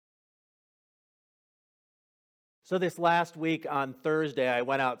So this last week on Thursday, I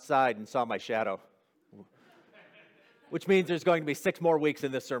went outside and saw my shadow, which means there's going to be 6 more weeks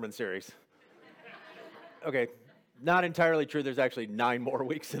in this sermon series. Okay, not entirely true. There's actually 9 more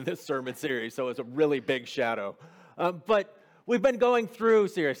weeks in this sermon series, so it's a really big shadow. But we've been going through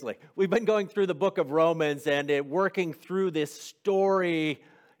the book of Romans and working through this story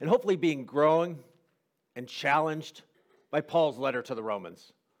and hopefully being growing and challenged by Paul's letter to the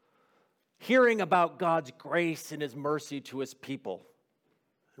Romans. Hearing about God's grace and his mercy to his people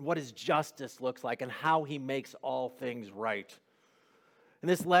and what his justice looks like and how he makes all things right. In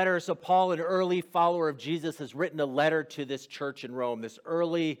this letter, so Paul, an early follower of Jesus, has written a letter to this church in Rome, this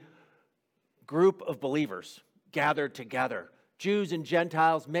early group of believers gathered together, Jews and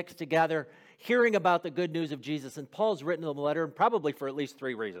Gentiles mixed together, hearing about the good news of Jesus. And Paul's written the letter probably for at least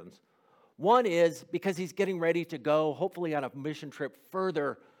 3 reasons. One is because he's getting ready to go, hopefully on a mission trip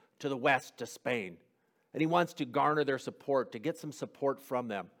further to the west, to Spain. And he wants to garner their support, to get some support from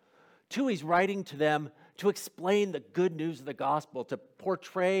them. 2, he's writing to them to explain the good news of the gospel, to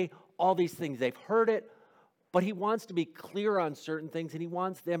portray all these things. They've heard it, but he wants to be clear on certain things, and he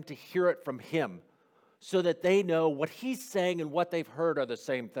wants them to hear it from him so that they know what he's saying and what they've heard are the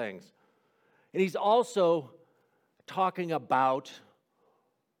same things. And he's also talking about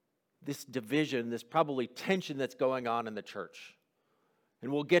this division, this probably tension that's going on in the church.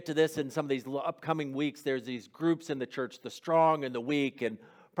 And we'll get to this in some of these upcoming weeks. There's these groups in the church, the strong and the weak. And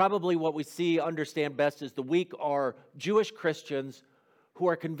probably what we understand best is the weak are Jewish Christians who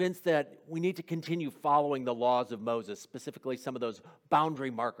are convinced that we need to continue following the laws of Moses, specifically some of those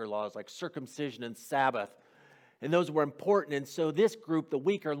boundary marker laws like circumcision and Sabbath. And those were important. And so this group, the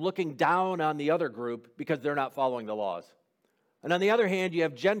weak, are looking down on the other group because they're not following the laws. And on the other hand, you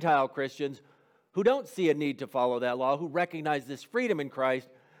have Gentile Christians who don't see a need to follow that law, who recognize this freedom in Christ,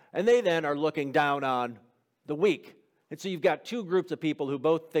 and they then are looking down on the weak. And so you've got 2 groups of people who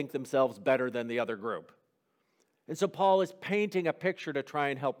both think themselves better than the other group. And so Paul is painting a picture to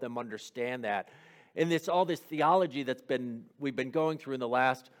try and help them understand that. And all this theology we've been going through in the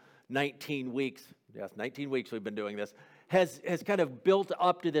last 19 weeks, 19 weeks we've been doing this, has kind of built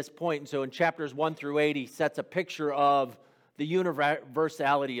up to this point. And so in chapters 1 through 8, he sets a picture of the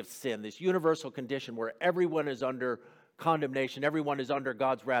universality of sin, this universal condition where everyone is under condemnation, everyone is under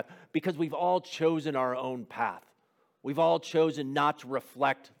God's wrath, because we've all chosen our own path. We've all chosen not to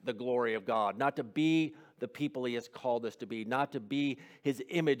reflect the glory of God, not to be the people he has called us to be, not to be his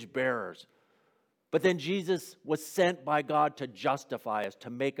image bearers. But then Jesus was sent by God to justify us,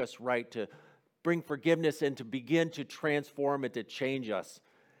 to make us right, to bring forgiveness and to begin to transform and to change us.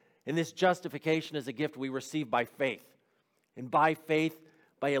 And this justification is a gift we receive by faith. And by faith,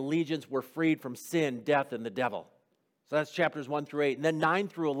 by allegiance, we're freed from sin, death, and the devil. So that's chapters 1 through 8. And then 9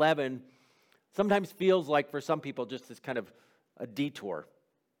 through 11 sometimes feels like, for some people, just this kind of a detour,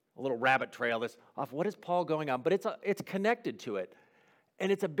 a little rabbit trail, what is Paul going on? But it's connected to it. And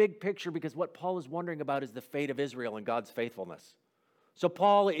it's a big picture because what Paul is wondering about is the fate of Israel and God's faithfulness. So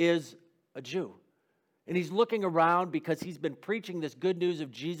Paul is a Jew. And he's looking around because he's been preaching this good news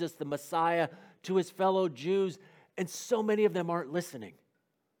of Jesus, the Messiah, to his fellow Jews. And so many of them aren't listening.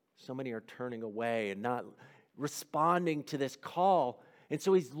 So many are turning away and not responding to this call. And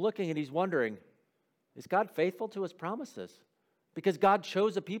so he's looking and he's wondering, is God faithful to his promises? Because God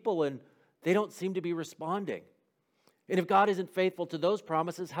chose a people and they don't seem to be responding. And if God isn't faithful to those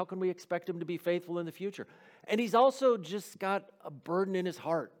promises, how can we expect him to be faithful in the future? And he's also just got a burden in his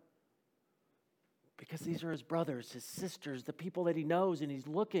heart. Because these are his brothers, his sisters, the people that he knows, and he's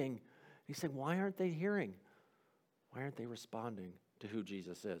looking. He's saying, why aren't they hearing? Why aren't they responding to who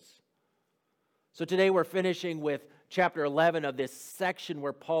Jesus is? So today we're finishing with chapter 11 of this section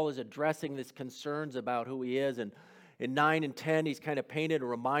where Paul is addressing these concerns about who he is. And in 9 and 10, he's kind of painted and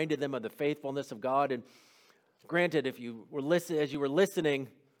reminded them of the faithfulness of God. And granted, as you were listening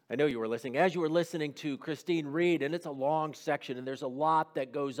to Christine read, and it's a long section, and there's a lot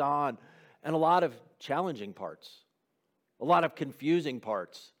that goes on, and a lot of challenging parts, a lot of confusing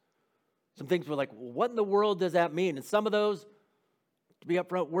parts. Some things were like, well, what in the world does that mean? And some of those, to be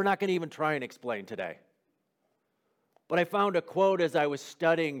upfront, we're not going to even try and explain today. But I found a quote as I was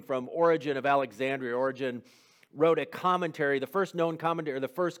studying from Origen of Alexandria. Origen wrote a commentary, the first known commentary, the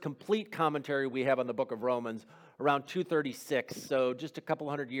first complete commentary we have on the book of Romans, around 236, so just a couple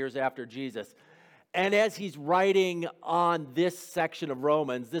hundred years after Jesus. And as he's writing on this section of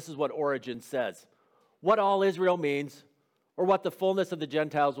Romans, this is what Origen says. What all Israel means, or what the fullness of the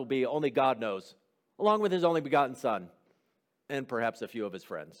Gentiles will be, only God knows, along with his only begotten Son, and perhaps a few of his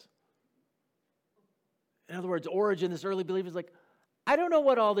friends. In other words, Origen, this early believer, is like, I don't know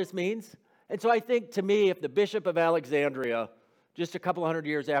what all this means. And so I think, to me, if the Bishop of Alexandria, just a couple hundred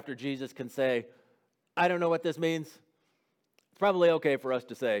years after Jesus, can say, I don't know what this means, it's probably okay for us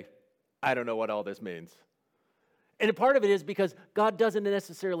to say, I don't know what all this means. And a part of it is because God doesn't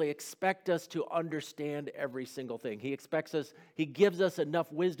necessarily expect us to understand every single thing. He gives us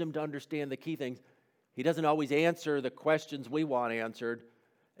enough wisdom to understand the key things. He doesn't always answer the questions we want answered.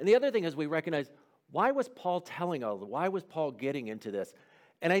 And the other thing is we recognize, why was Paul telling all of this? Why was Paul getting into this?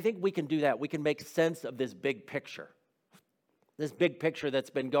 And I think we can do that. We can make sense of this big picture. This big picture that's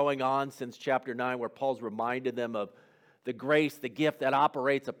been going on since chapter 9, where Paul's reminded them of the grace, the gift that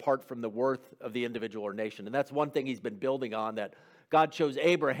operates apart from the worth of the individual or nation. And that's one thing he's been building on, that God chose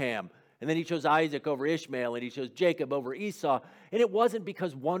Abraham, and then he chose Isaac over Ishmael, and he chose Jacob over Esau. And it wasn't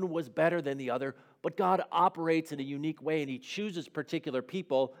because one was better than the other, but God operates in a unique way, and he chooses particular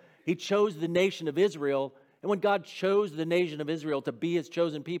people. He chose the nation of Israel, and when God chose the nation of Israel to be his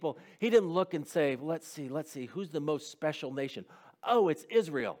chosen people, he didn't look and say, let's see, who's the most special nation? Oh, it's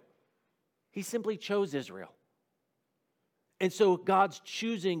Israel. He simply chose Israel. And so God's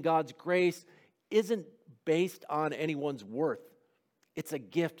choosing, God's grace isn't based on anyone's worth. It's a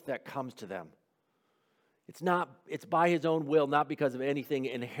gift that comes to them. It's by his own will, not because of anything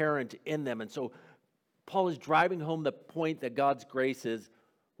inherent in them. And so Paul is driving home the point that God's grace is,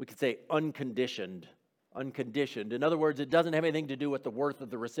 we could say, unconditioned. Unconditioned. In other words, it doesn't have anything to do with the worth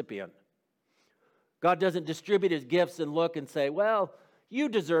of the recipient. God doesn't distribute his gifts and look and say, well, you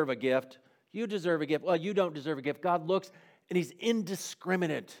deserve a gift. You deserve a gift. Well, you don't deserve a gift. God looks, and he's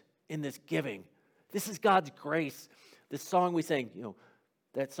indiscriminate in this giving. This is God's grace. This song we sang,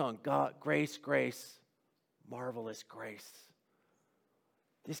 that song, God, grace, grace, marvelous grace.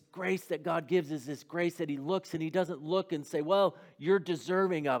 This grace that God gives is this grace that he looks, and he doesn't look and say, well, you're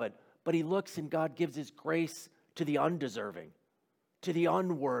deserving of it. But he looks, and God gives his grace to the undeserving, to the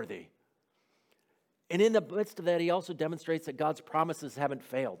unworthy. And in the midst of that, he also demonstrates that God's promises haven't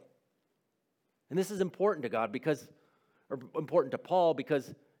failed. And this is important to God important to Paul,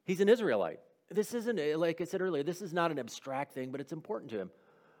 because he's an Israelite. This isn't, like I said earlier, this is not an abstract thing, but it's important to him.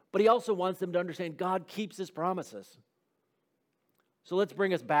 But he also wants them to understand God keeps his promises. So let's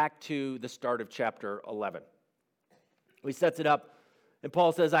bring us back to the start of chapter 11. He sets it up, and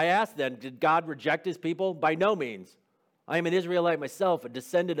Paul says, I asked then, did God reject his people? By no means. I am an Israelite myself, a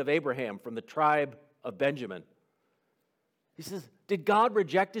descendant of Abraham from the tribe of Benjamin. He says, did God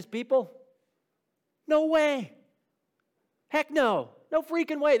reject his people? No way. Heck no. No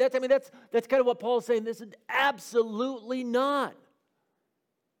freaking way. That's kind of what Paul's saying. This is absolutely not.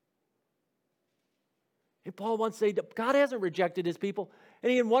 And Paul wants to say, God hasn't rejected his people.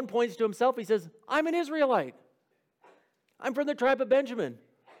 And he in one points to himself, he says, I'm an Israelite. I'm from the tribe of Benjamin.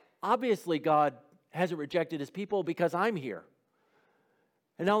 Obviously, God hasn't rejected his people because I'm here.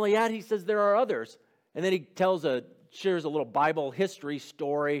 And not only that, he says there are others. And then he shares a little Bible history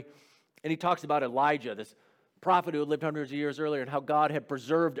story, and he talks about Elijah, this prophet who had lived hundreds of years earlier, and how God had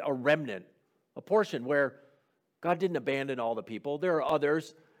preserved a remnant, a portion where God didn't abandon all the people. There are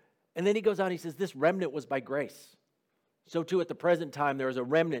others. And then he goes on, he says, this remnant was by grace. So too at the present time, there is a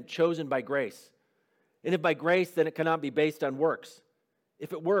remnant chosen by grace. And if by grace, then it cannot be based on works.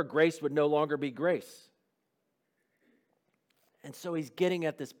 If it were, grace would no longer be grace. And so he's getting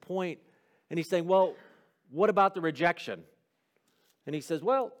at this point, and he's saying, well, what about the rejection? And he says,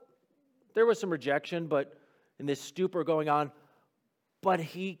 well, there was some rejection, but in this stupor going on. But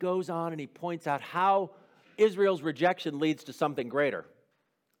he goes on and he points out how Israel's rejection leads to something greater.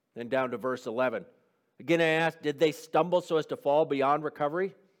 Then down to verse 11. Again, I ask, did they stumble so as to fall beyond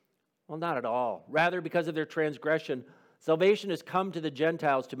recovery? Well, not at all. Rather, because of their transgression, salvation has come to the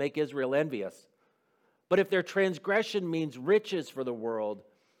Gentiles to make Israel envious. But if their transgression means riches for the world,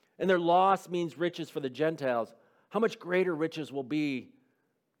 and their loss means riches for the Gentiles, how much greater riches will be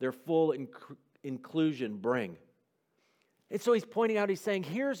their full inclusion bring? And so he's pointing out, he's saying,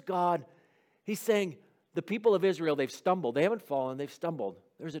 here's God. He's saying, the people of Israel, they've stumbled. They haven't fallen, they've stumbled.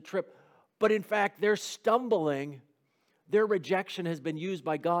 There's a trip. But in fact, their stumbling, their rejection has been used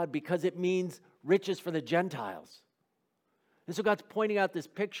by God because it means riches for the Gentiles. And so God's pointing out this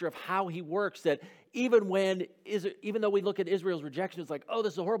picture of how he works, that even though we look at Israel's rejection, it's like, oh,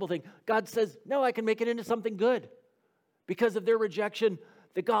 this is a horrible thing. God says, no, I can make it into something good. Because of their rejection,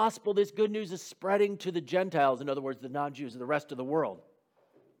 the gospel, this good news is spreading to the Gentiles. In other words, the non-Jews and the rest of the world.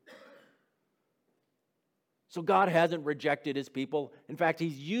 So God hasn't rejected his people. In fact,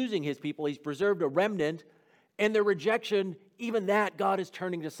 he's using his people. He's preserved a remnant. And their rejection, even that, God is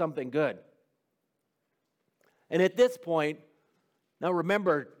turning to something good. And at this point, now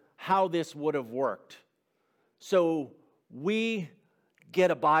remember how this would have worked. So we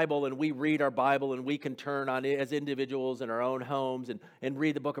get a Bible and we read our Bible and we can turn on it as individuals in our own homes and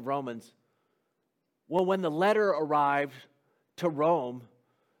read the book of Romans. Well, when the letter arrived to Rome,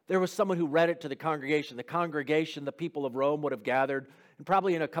 there was someone who read it to the congregation. The congregation, the people of Rome, would have gathered, and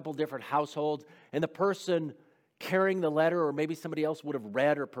probably in a couple different households, and the person carrying the letter, or maybe somebody else, would have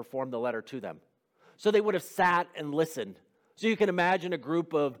read or performed the letter to them. So they would have sat and listened. So you can imagine a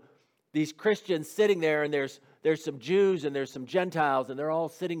group of these Christians sitting there, and there's some Jews and there's some Gentiles, and they're all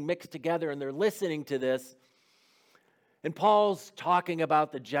sitting mixed together, and they're listening to this. And Paul's talking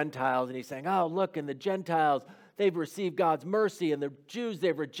about the Gentiles, and he's saying, oh, look, and the Gentiles, they've received God's mercy, and the Jews,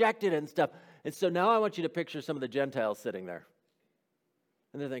 they've rejected it and stuff. And so now I want you to picture some of the Gentiles sitting there.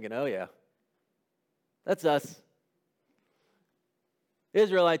 And they're thinking, oh, yeah, that's us.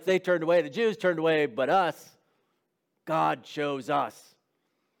 Israelites, they turned away. The Jews turned away, but us, God chose us.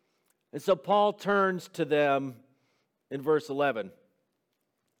 And so Paul turns to them in verse 11,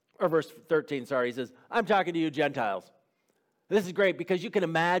 or verse 13, sorry. He says, I'm talking to you Gentiles. And this is great because you can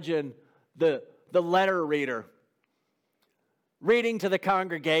imagine the letter reader reading to the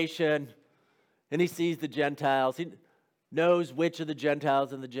congregation, and he sees the Gentiles. He knows which of the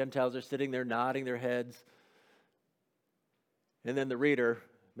Gentiles, and the Gentiles are sitting there nodding their heads. And then the reader,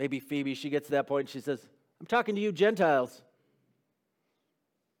 maybe Phoebe, she gets to that point and she says, I'm talking to you Gentiles.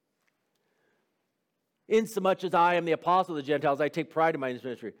 Insomuch as I am the apostle of the Gentiles, I take pride in my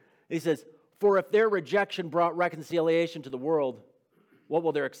ministry. And he says, for if their rejection brought reconciliation to the world, what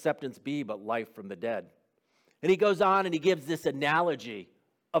will their acceptance be but life from the dead? And he goes on and he gives this analogy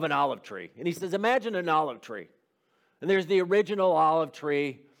of an olive tree. And he says, imagine an olive tree. And there's the original olive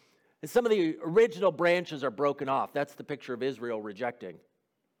tree. And some of the original branches are broken off. That's the picture of Israel rejecting.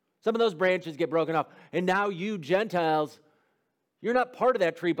 Some of those branches get broken off. And now you Gentiles, you're not part of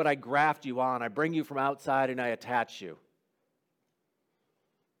that tree, but I graft you on. I bring you from outside and I attach you.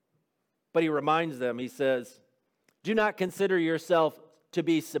 But he reminds them, he says, do not consider yourself to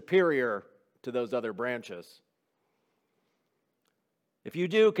be superior to those other branches. If you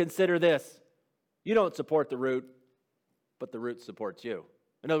do, consider this. You don't support the root, but the root supports you.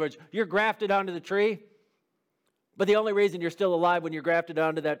 In other words, you're grafted onto the tree, but the only reason you're still alive when you're grafted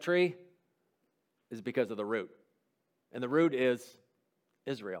onto that tree is because of the root. And the root is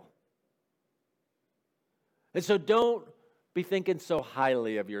Israel. And so don't be thinking so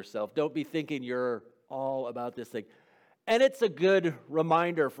highly of yourself. Don't be thinking you're all about this thing. And it's a good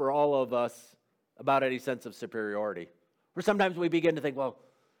reminder for all of us about any sense of superiority. Where sometimes we begin to think, well,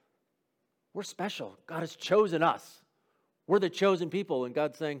 we're special. God has chosen us. We're the chosen people. And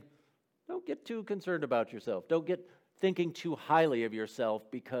God's saying, don't get too concerned about yourself. Don't get thinking too highly of yourself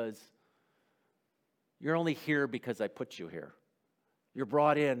because you're only here because I put you here. You're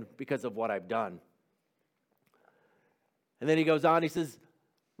brought in because of what I've done. And then he goes on, he says,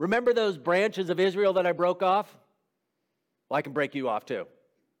 remember those branches of Israel that I broke off? Well, I can break you off too.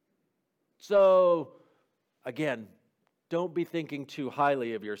 So, again, don't be thinking too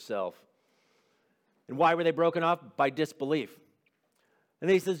highly of yourself. And why were they broken off? By disbelief. And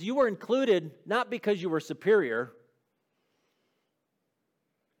then he says, you were included not because you were superior.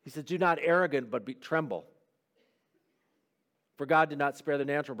 He says, do not arrogant, but tremble. For God did not spare the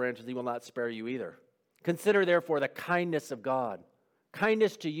natural branches, he will not spare you either. Consider, therefore, the kindness of God.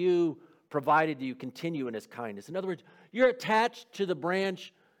 Kindness to you, provided you continue in his kindness. In other words, you're attached to the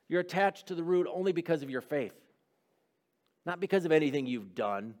branch, you're attached to the root only because of your faith. Not because of anything you've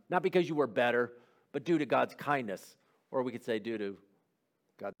done, not because you were better, but due to God's kindness, or we could say due to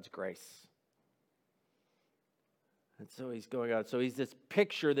God's grace. And so he's going on. So he's this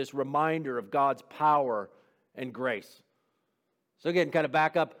picture, this reminder of God's power and grace. So again, kind of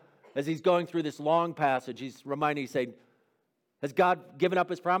back up as he's going through this long passage, he's reminding, he's saying, has God given up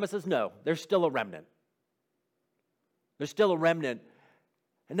his promises? No, there's still a remnant. There's still a remnant.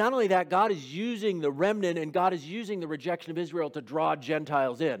 And not only that, God is using the remnant and God is using the rejection of Israel to draw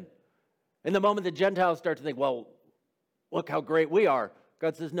Gentiles in. And the moment the Gentiles start to think, well, look how great we are,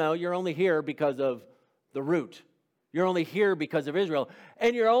 God says, no, you're only here because of the root. You're only here because of Israel.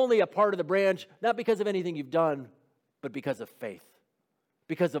 And you're only a part of the branch, not because of anything you've done, but because of faith,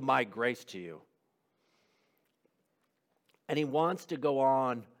 because of my grace to you. And he wants to go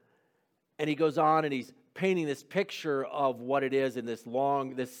on, and he goes on and he's painting this picture of what it is in this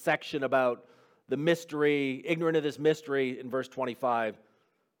section about the mystery, ignorant of this mystery in verse 25,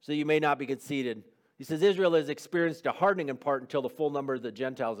 so you may not be conceited. He says, Israel has experienced a hardening in part until the full number of the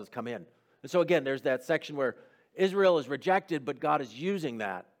Gentiles has come in. And so again, there's that section where Israel is rejected, but God is using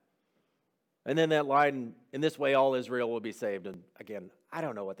that. And then that line, in this way all Israel will be saved. And again, I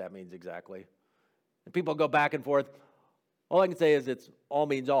don't know what that means exactly. And people go back and forth. All I can say is it's all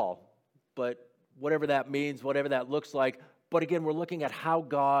means all. But whatever that means, whatever that looks like. But again, we're looking at how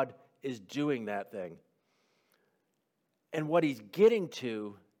God is doing that thing. And what he's getting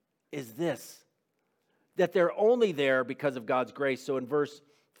to is this, that they're only there because of God's grace. So in verse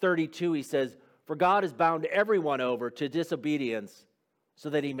 32, he says, "For God has bound everyone over to disobedience so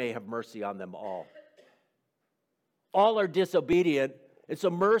that he may have mercy on them all." All are disobedient, and so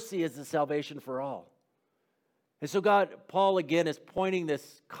mercy is the salvation for all. And so Paul again is pointing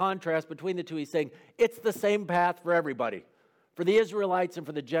this contrast between the two. He's saying it's the same path for everybody. For the Israelites and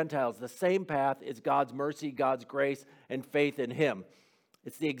for the Gentiles, the same path is God's mercy, God's grace, and faith in him.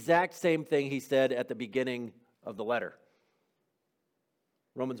 It's the exact same thing he said at the beginning of the letter.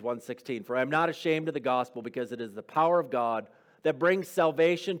 Romans 1:16, "For I am not ashamed of the gospel, because it is the power of God that brings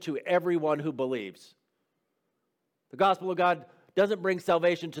salvation to everyone who believes." The gospel of God doesn't bring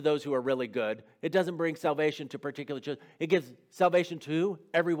salvation to those who are really good. It doesn't bring salvation to particular children. It gives salvation to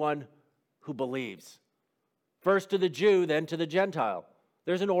everyone who believes. First to the Jew, then to the Gentile.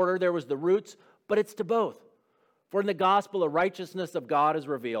 There's an order, there was the roots, but it's to both. For in the gospel, the righteousness of God is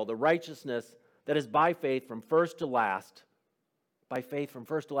revealed, the righteousness that is by faith from first to last. By faith from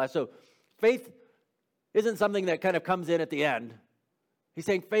first to last. So faith isn't something that kind of comes in at the end. He's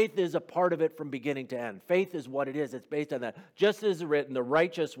saying faith is a part of it from beginning to end. Faith is what it is. It's based on that. Just as written, the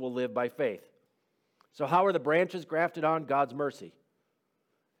righteous will live by faith. So how are the branches grafted on? God's mercy.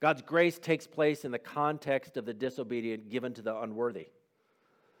 God's grace takes place in the context of the disobedient given to the unworthy.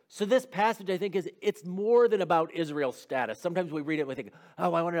 So this passage, I think, it's more than about Israel's status. Sometimes we read it and we think,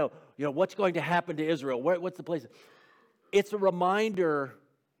 oh, I want to know, what's going to happen to Israel? What's the place? It's a reminder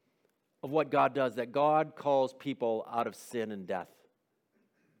of what God does, that God calls people out of sin and death.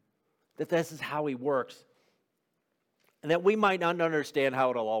 That this is how he works. And that we might not understand how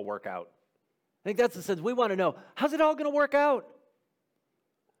it'll all work out. I think that's the sense. We want to know, how's it all going to work out?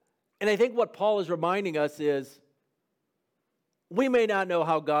 And I think what Paul is reminding us is, we may not know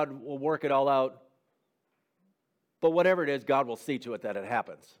how God will work it all out, but whatever it is, God will see to it that it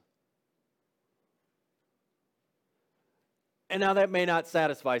happens. And now that may not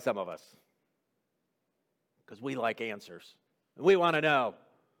satisfy some of us, because we like answers. And we want to know.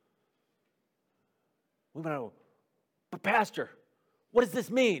 We want to know, but Pastor, what does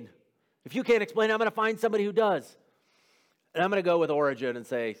this mean? If you can't explain it, I'm going to find somebody who does. And I'm going to go with Origen and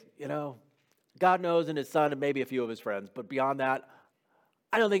say, God knows, and his son and maybe a few of his friends. But beyond that,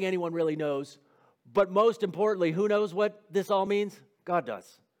 I don't think anyone really knows. But most importantly, who knows what this all means? God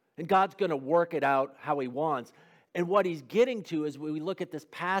does. And God's going to work it out how he wants. And what he's getting to is when we look at this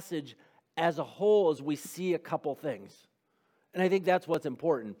passage as a whole, is we see a couple things. And I think that's what's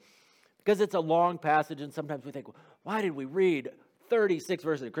important. Because it's a long passage, and sometimes we think, well, why did we read 36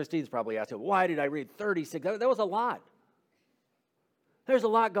 verses? Christine's probably asked, why did I read 36? That was a lot. There's a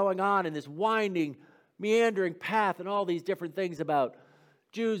lot going on in this winding, meandering path and all these different things about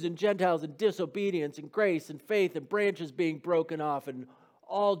Jews and Gentiles and disobedience and grace and faith and branches being broken off and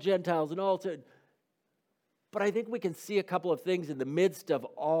all Gentiles and all. But I think we can see a couple of things in the midst of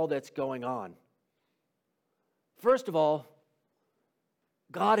all that's going on. First of all,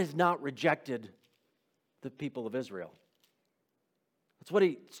 God has not rejected the people of Israel. That's what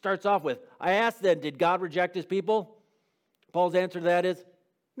he starts off with. I asked then, did God reject his people? Paul's answer to that is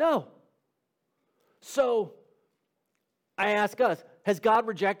no. So I ask us, has God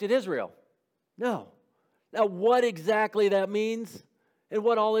rejected Israel? No. Now, what exactly that means and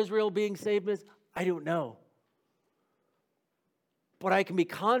what all Israel being saved is, I don't know. But I can be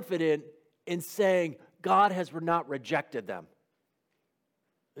confident in saying God has not rejected them.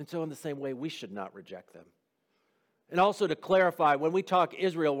 And so in the same way, we should not reject them. And also to clarify, when we talk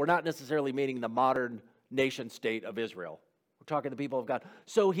Israel, we're not necessarily meaning the modern nation state of Israel. We're talking the people of God.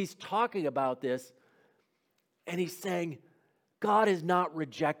 So he's talking about this, and he's saying, God has not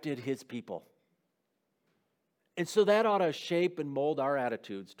rejected his people. And so that ought to shape and mold our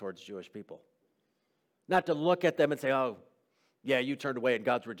attitudes towards Jewish people. Not to look at them and say, oh, yeah, you turned away and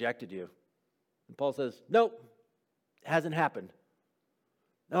God's rejected you. And Paul says, nope, it hasn't happened.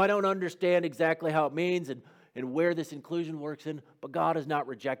 Now, I don't understand exactly how it means and where this inclusion works in, but God has not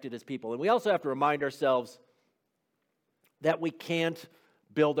rejected his people. And we also have to remind ourselves that we can't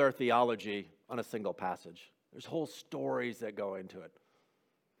build our theology on a single passage. There's whole stories that go into it.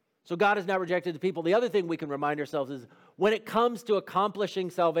 So God has not rejected the people. The other thing we can remind ourselves is when it comes to accomplishing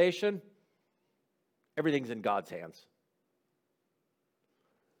salvation, everything's in God's hands.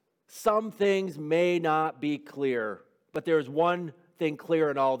 Some things may not be clear, but there's one thing clear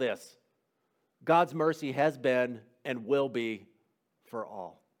in all this. God's mercy has been and will be for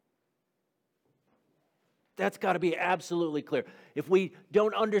all. That's got to be absolutely clear. If we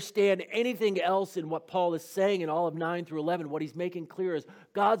don't understand anything else in what Paul is saying in all of 9 through 11, what he's making clear is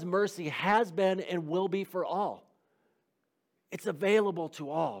God's mercy has been and will be for all. It's available to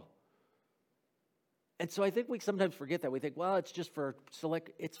all. And so I think we sometimes forget that. We think, well, it's just for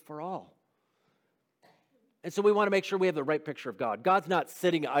select, it's for all. And so we want to make sure we have the right picture of God. God's not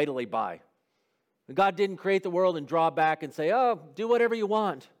sitting idly by. God didn't create the world and draw back and say, oh, do whatever you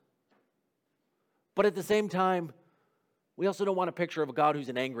want. But at the same time, we also don't want a picture of a God who's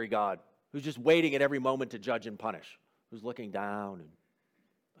an angry God, who's just waiting at every moment to judge and punish, who's looking down and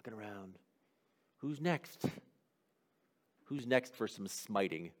looking around. Who's next? Who's next for some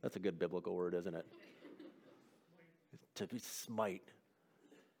smiting? That's a good biblical word, isn't it? To be smite.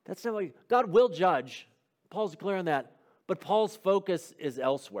 That's not like God will judge. Paul's clear on that. But Paul's focus is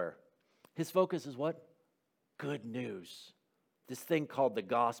elsewhere. His focus is what? Good news. This thing called the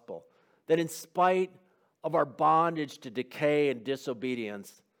gospel. That in spite of our bondage to decay and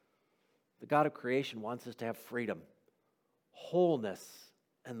disobedience, the God of creation wants us to have freedom, wholeness,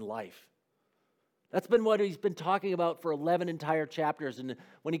 and life. That's been what he's been talking about for 11 entire chapters. And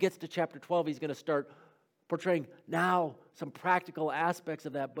when he gets to chapter 12, he's going to start portraying now some practical aspects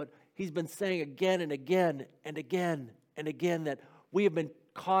of that. But he's been saying again and again and again and again that we have been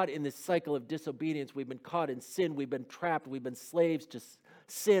caught in this cycle of disobedience. We've been caught in sin. We've been trapped. We've been slaves to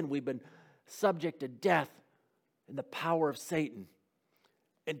sin. We've been subject to death and the power of Satan.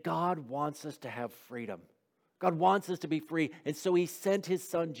 And God wants us to have freedom. God wants us to be free. And so he sent his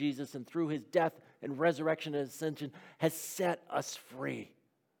son Jesus, and through his death and resurrection and ascension has set us free.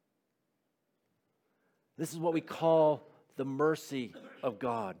 This is what we call the mercy of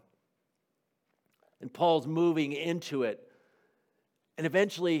God. And Paul's moving into it. And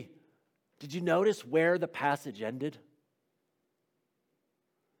eventually, did you notice where the passage ended?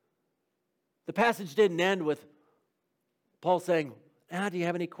 The passage didn't end with Paul saying, do you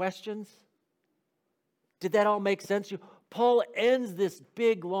have any questions? Did that all make sense to you? Paul ends this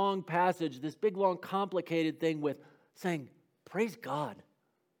big, long passage, this big, long, complicated thing with saying, praise God.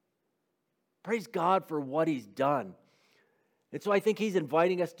 Praise God for what he's done. And so I think he's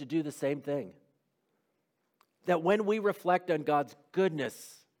inviting us to do the same thing. That when we reflect on God's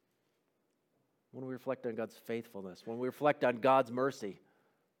goodness, when we reflect on God's faithfulness, when we reflect on God's mercy,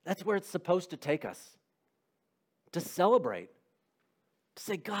 that's where it's supposed to take us. To celebrate. To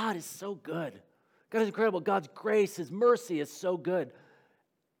say, God is so good. God is incredible. God's grace, his mercy is so good.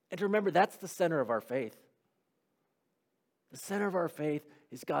 And to remember, that's the center of our faith. The center of our faith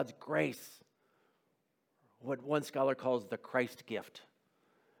is God's grace. What one scholar calls the Christ gift.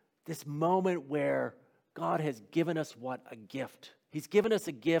 This moment where God has given us what? A gift. He's given us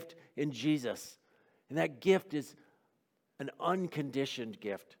a gift in Jesus. And that gift is an unconditioned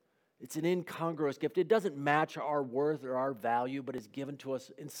gift. It's an incongruous gift. It doesn't match our worth or our value, but is given to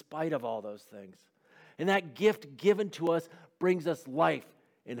us in spite of all those things. And that gift given to us brings us life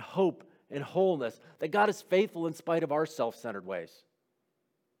and hope and wholeness. That God is faithful in spite of our self-centered ways.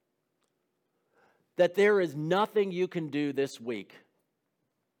 That there is nothing you can do this week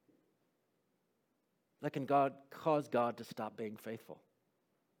that can cause God to stop being faithful.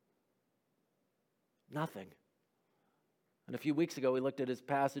 Nothing. And a few weeks ago, we looked at his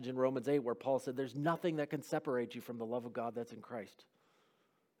passage in Romans 8 where Paul said, there's nothing that can separate you from the love of God that's in Christ.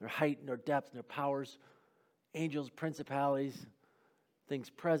 Nor height, nor depth, nor powers, angels, principalities, things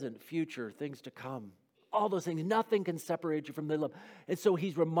present, future, things to come. All those things, nothing can separate you from the love. And so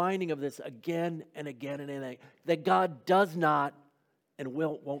he's reminding of this again and again and again, that God does not and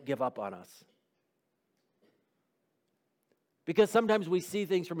won't give up on us. Because sometimes we see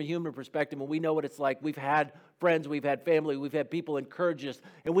things from a human perspective and we know what it's like. We've had friends, we've had family, we've had people encourage us,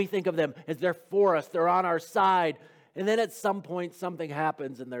 and we think of them as they're for us, they're on our side. And then at some point something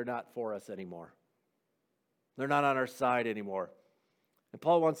happens and they're not for us anymore. They're not on our side anymore. And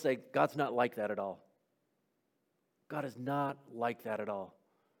Paul wants to say, God's not like that at all. God is not like that at all.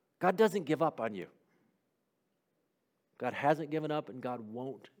 God doesn't give up on you. God hasn't given up and God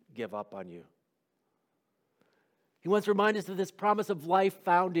won't give up on you. He wants to remind us of this promise of life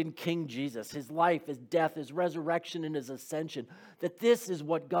found in King Jesus, his life, his death, his resurrection, and his ascension, that this is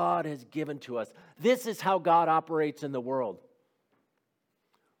what God has given to us. This is how God operates in the world.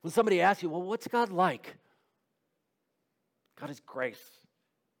 When somebody asks you, well, what's God like? God is grace.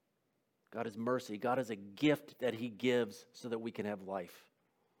 God is mercy. God is a gift that he gives so that we can have life.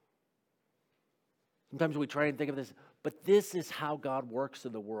 Sometimes we try and think of this, but this is how God works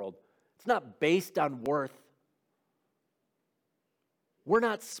in the world. It's not based on worth. We're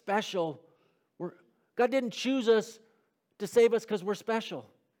not special. God didn't choose us to save us because we're special.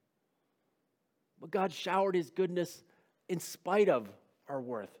 But God showered his goodness in spite of our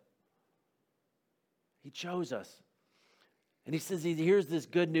worth. He chose us. And he says, here's this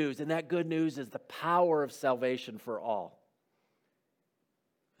good news, and that good news is the power of salvation for all.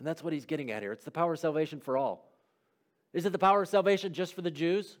 And that's what he's getting at here. It's the power of salvation for all. Is it the power of salvation just for the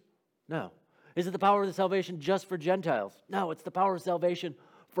Jews? No. Is it the power of salvation just for Gentiles? No, it's the power of salvation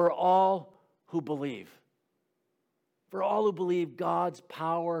for all who believe. For all who believe, God's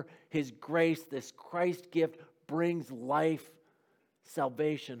power, his grace, this Christ gift brings life,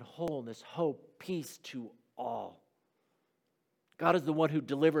 salvation, wholeness, hope, peace to all. God is the one who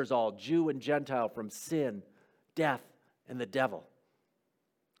delivers all, Jew and Gentile, from sin, death, and the devil.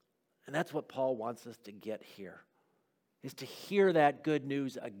 And that's what Paul wants us to get here, is to hear that good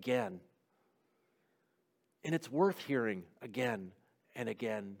news again. And it's worth hearing again and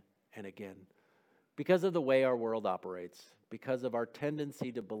again and again because of the way our world operates, because of our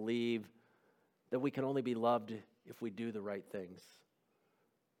tendency to believe that we can only be loved if we do the right things,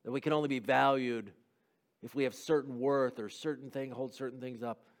 that we can only be valued if we have certain worth or hold certain things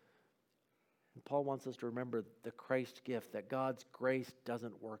up. And Paul wants us to remember the Christ gift, that God's grace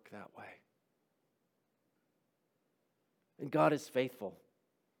doesn't work that way. And God is faithful.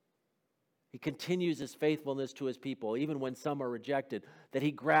 He continues his faithfulness to his people, even when some are rejected, that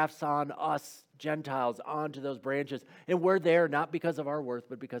he grafts on us, Gentiles, onto those branches. And we're there not because of our worth,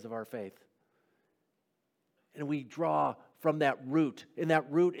 but because of our faith. And we draw from that root. And that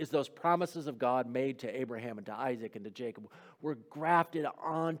root is those promises of God made to Abraham and to Isaac and to Jacob. We're grafted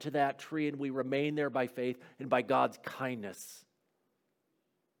onto that tree and we remain there by faith and by God's kindness.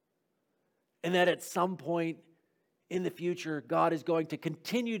 And that at some point in the future, God is going to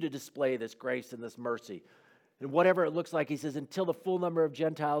continue to display this grace and this mercy. And whatever it looks like, he says, until the full number of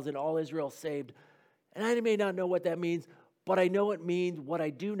Gentiles and all Israel saved. And I may not know what that means, but I know it means, what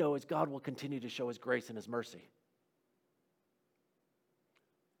I do know is God will continue to show his grace and his mercy.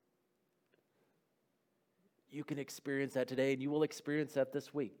 You can experience that today, and you will experience that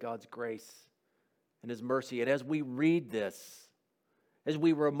this week, God's grace and his mercy. And as we read this, as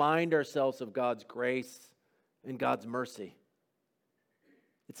we remind ourselves of God's grace and God's mercy,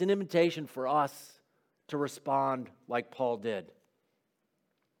 it's an invitation for us to respond like Paul did.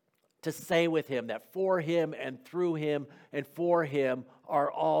 To say with him that for him and through him and for him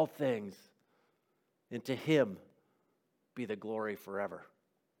are all things, and to him be the glory forever.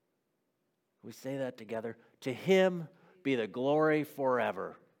 We say that together. To him be the glory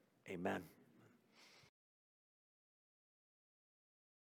forever. Amen.